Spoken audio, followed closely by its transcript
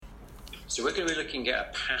So we're going to be looking at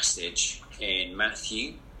a passage in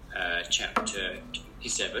Matthew chapter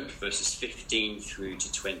 27, verses 15 through to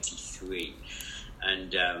 23.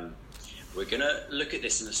 And we're going to look at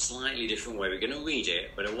this in a slightly different way. We're going to read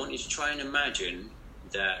it, but I want you to try and imagine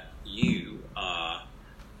that you are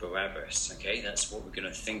Barabbas, okay? That's what we're going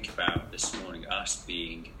to think about this morning, us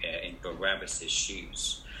being in Barabbas'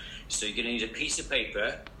 shoes. So you're going to need a piece of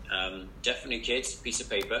paper, definitely kids, piece of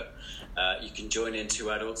paper. You can join in,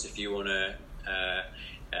 two adults, if you want to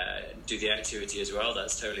do the activity as well,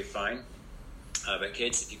 that's totally fine. But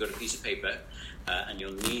kids, if you've got a piece of paper, and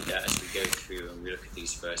you'll need that as we go through and we look at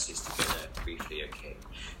these verses together briefly, okay?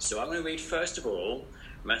 So I'm going to read first of all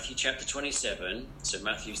Matthew chapter 27. So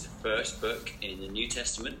Matthew's the first book in the New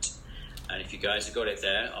Testament. And if you guys have got it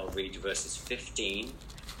there, I'll read verses 15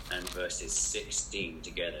 and verses 16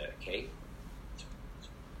 together, okay?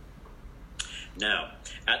 Now,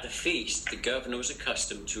 at the feast, the governor was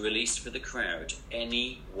accustomed to release for the crowd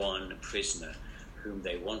any one prisoner whom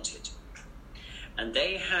they wanted. And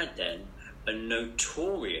they had then a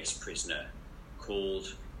notorious prisoner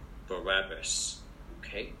called Barabbas,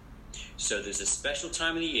 okay? So there's a special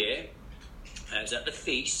time of the year, it was at the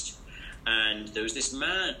feast, and there was this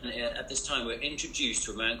man, at this time we're introduced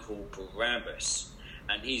to a man called Barabbas,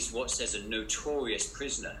 and he's what says a notorious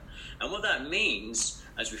prisoner. And what that means,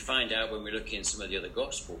 as we find out when we look in some of the other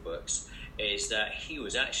gospel books, is that he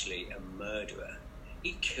was actually a murderer.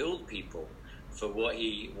 He killed people for what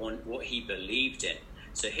he believed in.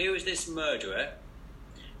 So here was this murderer,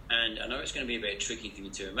 and I know it's going to be a bit tricky for you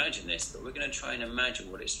to imagine this, but we're going to try and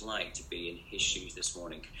imagine what it's like to be in his shoes this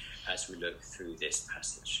morning as we look through this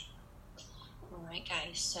passage. All right,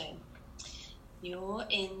 guys, so you're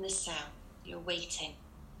in the cell, you're waiting.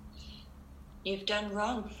 You've done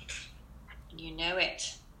wrong, and you know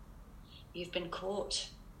it. You've been caught.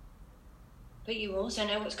 But you also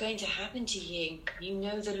know what's going to happen to you. You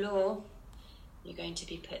know the law. You're going to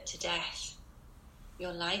be put to death.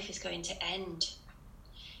 Your life is going to end.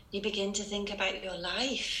 You begin to think about your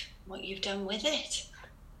life, what you've done with it.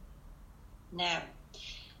 Now,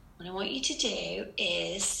 what I want you to do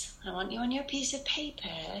is, I want you on your piece of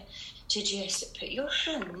paper to just put your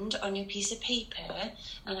hand on your piece of paper,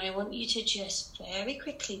 and I want you to just very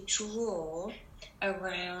quickly draw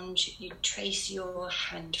around, you trace your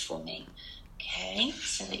hand for me, okay?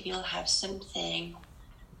 So that you'll have something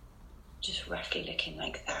just roughly looking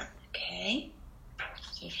like that, okay?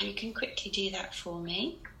 So if you can quickly do that for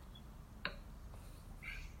me.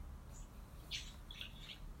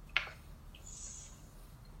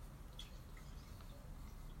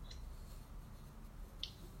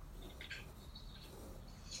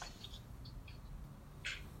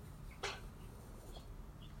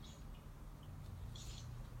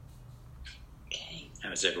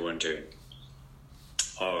 How's everyone doing?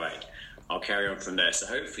 All right, I'll carry on from there. So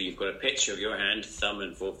hopefully you've got a picture of your hand, thumb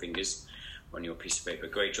and four fingers on your piece of paper.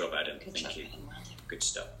 Great job, Adam. Thank you. Good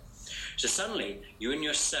stuff. So suddenly you're in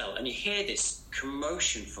your cell and you hear this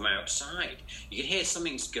commotion from outside. You can hear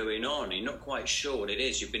something's going on and you're not quite sure what it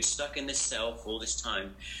is. You've been stuck in this cell for all this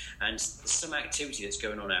time and there's some activity that's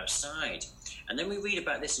going on outside. And then we read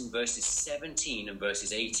about this in verses 17 and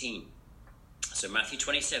verses 18. So Matthew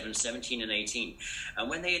 27, 17 and 18. And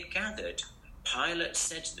when they had gathered, Pilate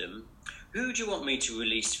said to them, "Who do you want me to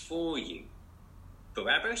release for you?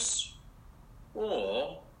 Barabbas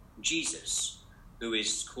or Jesus, who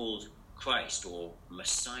is called Christ or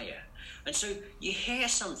Messiah?" And so you hear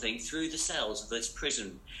something through the cells of this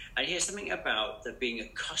prison, and you hear something about them being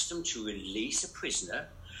accustomed to release a prisoner.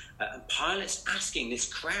 And Pilate's asking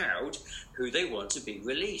this crowd who they want to be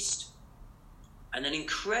released. And then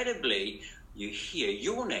incredibly, you hear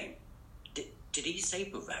your name. Did he say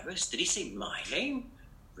Barabbas? Did he say my name?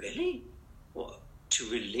 Really? What? To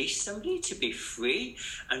release somebody, to be free?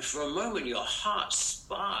 And for a moment, your heart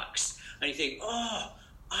sparks, and you think, oh,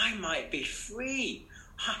 I might be free.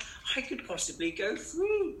 I could possibly go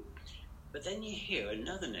free. But then you hear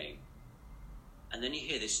another name. And then you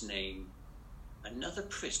hear this name, another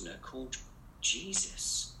prisoner called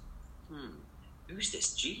Jesus. Who's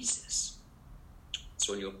this Jesus?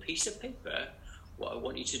 So on your piece of paper, what I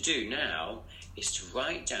want you to do now is to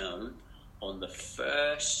write down on the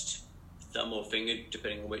first thumb or finger,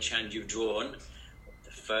 depending on which hand you've drawn,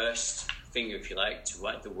 the first finger, if you like, to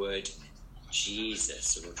write the word Jesus.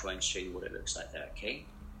 So we'll try and show you what it looks like there, okay?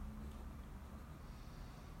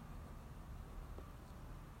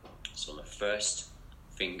 So on the first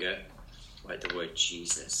finger, write the word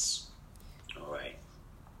Jesus. All right.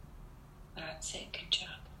 That's it, good job.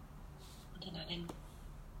 Well done, Adam.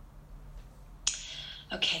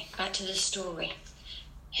 Okay, back to the story.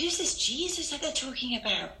 Who's this Jesus that they're talking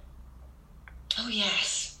about? Oh,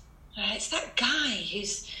 yes. It's that guy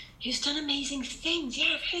who's done amazing things.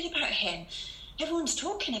 Yeah, I've heard about him. Everyone's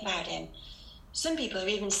talking about him. Some people are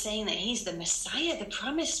even saying that he's the Messiah, the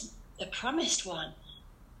promised one.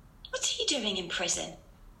 What's he doing in prison?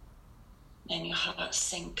 Then your heart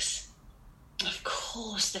sinks. Of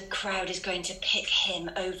course the crowd is going to pick him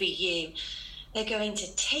over you. They're going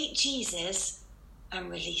to take Jesus and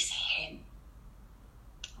release him.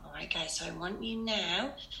 All right, guys, so I want you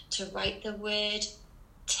now to write the word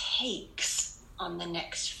takes on the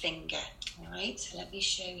next finger. All right, so let me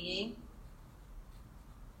show you.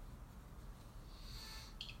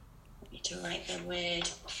 I want you to write the word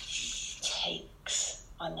takes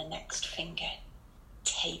on the next finger.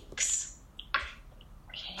 Takes.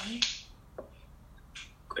 Okay.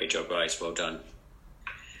 Great job, guys. Well done.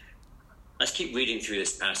 Let's keep reading through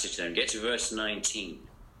this passage then. Get to verse 19.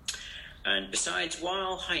 And besides,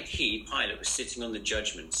 while he, Pilate, was sitting on the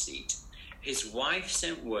judgment seat, his wife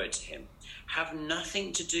sent word to him, "Have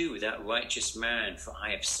nothing to do with that righteous man, for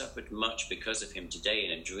I have suffered much because of him today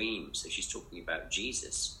in a dream." So she's talking about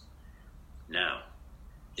Jesus. Now,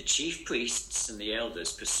 the chief priests and the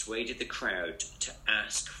elders persuaded the crowd to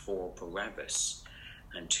ask for Barabbas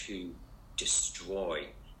and to destroy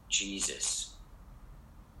Jesus.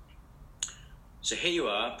 So here you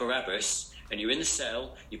are, Barabbas, and you're in the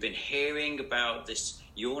cell. You've been hearing about this.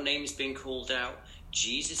 Your name's been called out.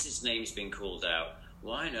 Jesus' name's been called out.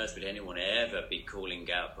 Why on earth would anyone ever be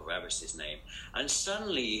calling out Barabbas' name? And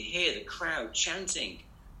suddenly you hear the crowd chanting,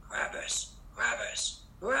 "Barabbas, Barabbas,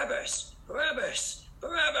 Barabbas, Barabbas,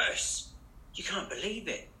 Barabbas." You can't believe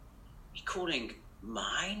it. You're calling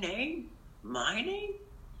my name? My name?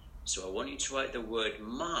 So I want you to write the word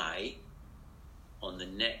 "my" on the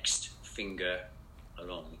next finger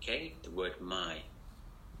along, okay? The word "my."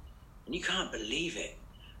 And you can't believe it.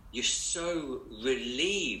 You're so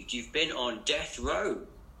relieved. You've been on death row.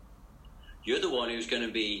 You're the one who's going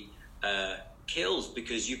to be killed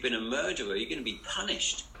because you've been a murderer. You're going to be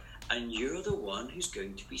punished. And you're the one who's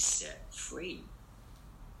going to be set free.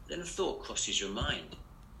 Then a thought crosses your mind.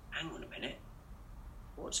 Hang on a minute.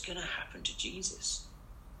 What's going to happen to Jesus?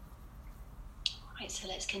 All right, so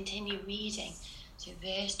let's continue reading. So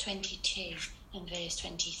verse 22 and verse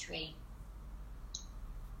 23.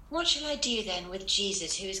 "What shall I do then with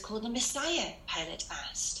Jesus, who is called the Messiah?" Pilate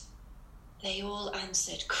asked. They all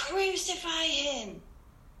answered, "Crucify him!"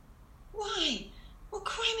 "Why? What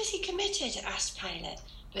crime has he committed?" asked Pilate.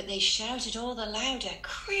 But they shouted all the louder,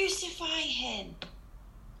 "Crucify him!"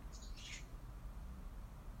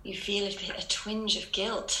 You feel a twinge of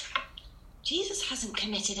guilt. Jesus hasn't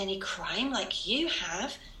committed any crime like you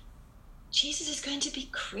have. Jesus is going to be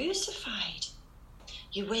crucified.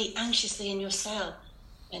 You wait anxiously in your cell,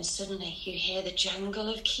 and suddenly you hear the jangle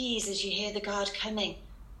of keys as you hear the guard coming.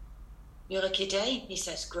 "Your lucky day," he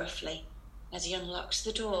says gruffly, as he unlocks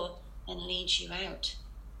the door and leads you out.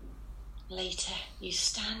 Later, you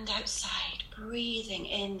stand outside, breathing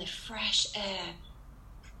in the fresh air.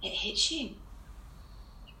 It hits you.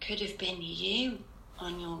 It could have been you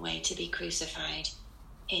on your way to be crucified.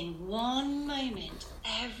 In one moment,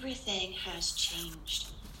 everything has changed.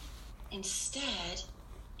 Instead,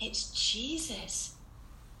 it's Jesus.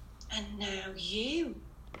 And now you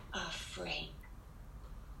are free.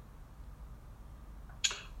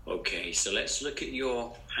 Okay, so let's look at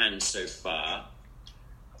your hand so far.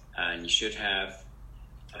 And you should have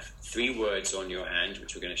 3 words on your hand,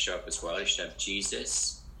 which we're going to show up as well. You should have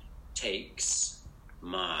Jesus takes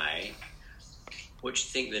my. What do you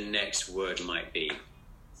think the next word might be?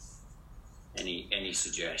 Any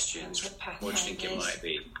suggestions? What do you think it might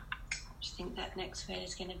be? Do you think that next word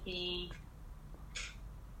is going to be?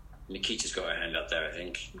 Nikita's got her hand up there, I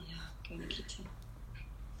think. Yeah, go Nikita.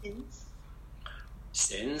 Sins.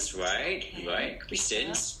 Sins, right? Okay. Right. Could be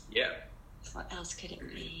sins. Yeah. What else could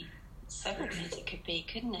it be? Several words it could be,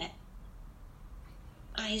 couldn't it?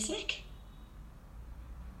 Isaac?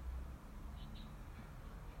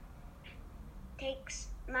 Takes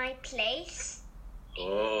my place.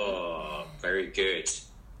 Oh, very good.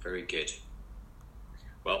 Very good.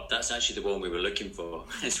 Well, that's actually the one we were looking for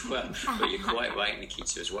as well. But you're quite right,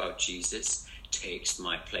 Nikita, as well. Jesus takes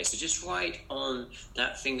my place. So just write on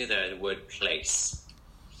that finger there the word place.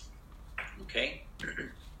 Okay?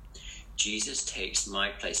 Jesus takes my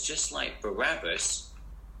place. Just like Barabbas,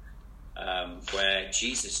 where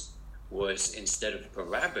Jesus was, instead of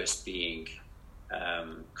Barabbas being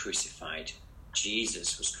crucified,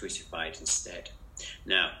 Jesus was crucified instead.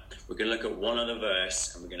 Now, we're going to look at one other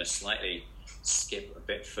verse, and we're going to slightly skip a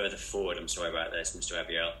bit further forward. I'm sorry about this, Mr.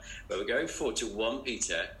 Abiel. But we're going forward to 1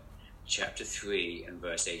 Peter chapter 3 and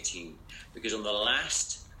verse 18. Because on the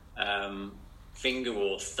last finger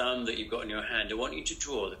or thumb that you've got in your hand, I want you to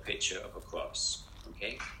draw the picture of a cross,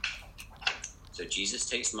 okay? So Jesus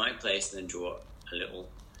takes my place, and then draw a little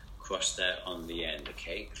cross there on the end,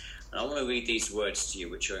 okay? And I want to read these words to you,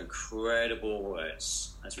 which are incredible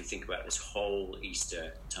words as we think about this whole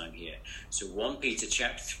Easter time here. So 1 Peter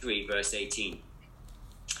chapter 3, verse 18.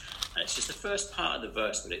 And it's just the first part of the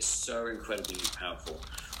verse, but it's so incredibly powerful.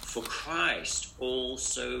 For Christ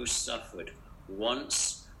also suffered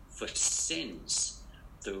once for sins,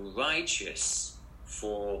 the righteous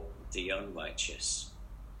for the unrighteous.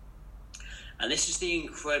 And this is the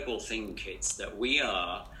incredible thing, kids, that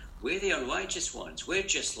we're the unrighteous ones. We're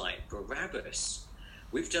just like Barabbas.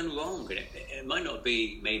 We've done wrong. And it might not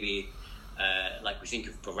be maybe like we think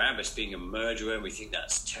of Barabbas being a murderer. We think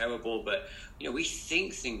that's terrible. But, we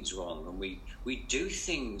think things wrong, and we do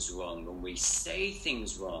things wrong, and we say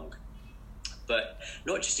things wrong. But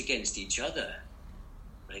not just against each other,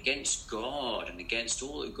 but against God and against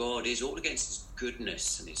all that God is, all against his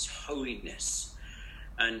goodness and his holiness.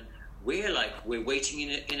 And we're waiting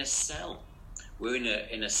in a cell. We're in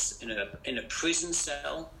a prison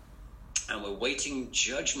cell, and we're waiting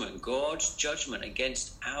judgment, God's judgment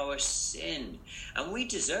against our sin. And we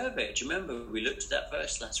deserve it. Do you remember we looked at that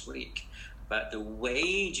verse last week about the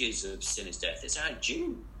wages of sin is death? It's our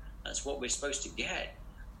due. That's what we're supposed to get.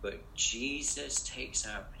 But Jesus takes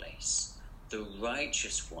our place, the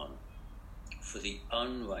righteous one for the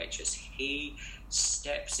unrighteous. He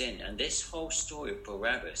steps in. And this whole story of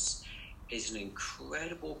Barabbas is an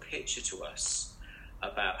incredible picture to us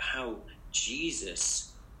about how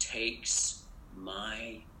Jesus takes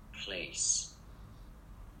my place.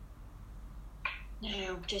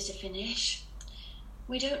 Now, just to finish,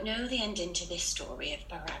 we don't know the ending to this story of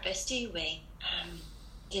Barabbas, do we?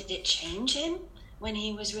 Did it change him when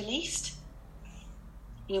he was released?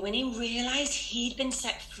 When he realized he'd been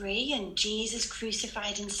set free and Jesus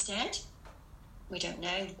crucified instead? We don't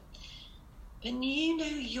know. But you know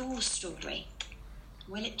your story.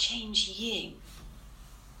 Will it change you?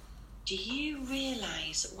 Do you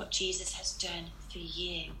realize what Jesus has done for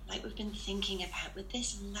you? Like we've been thinking about with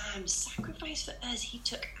this lamb sacrificed for us, he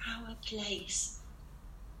took our place.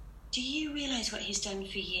 Do you realize what he's done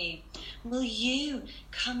for you? Will you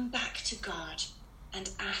come back to God and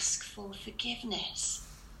ask for forgiveness?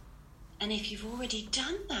 And if you've already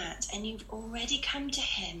done that and you've already come to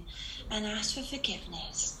him and asked for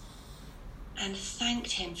forgiveness and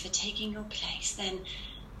thanked him for taking your place, then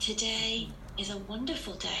today is a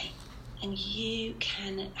wonderful day. And you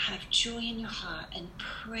can have joy in your heart and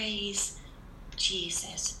praise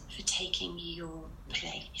Jesus for taking your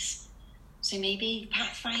place. So maybe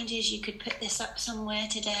Pathfinders, you could put this up somewhere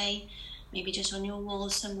today, maybe just on your wall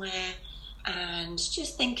somewhere, and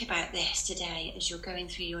just think about this today as you're going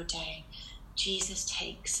through your day. Jesus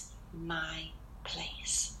takes my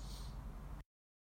place.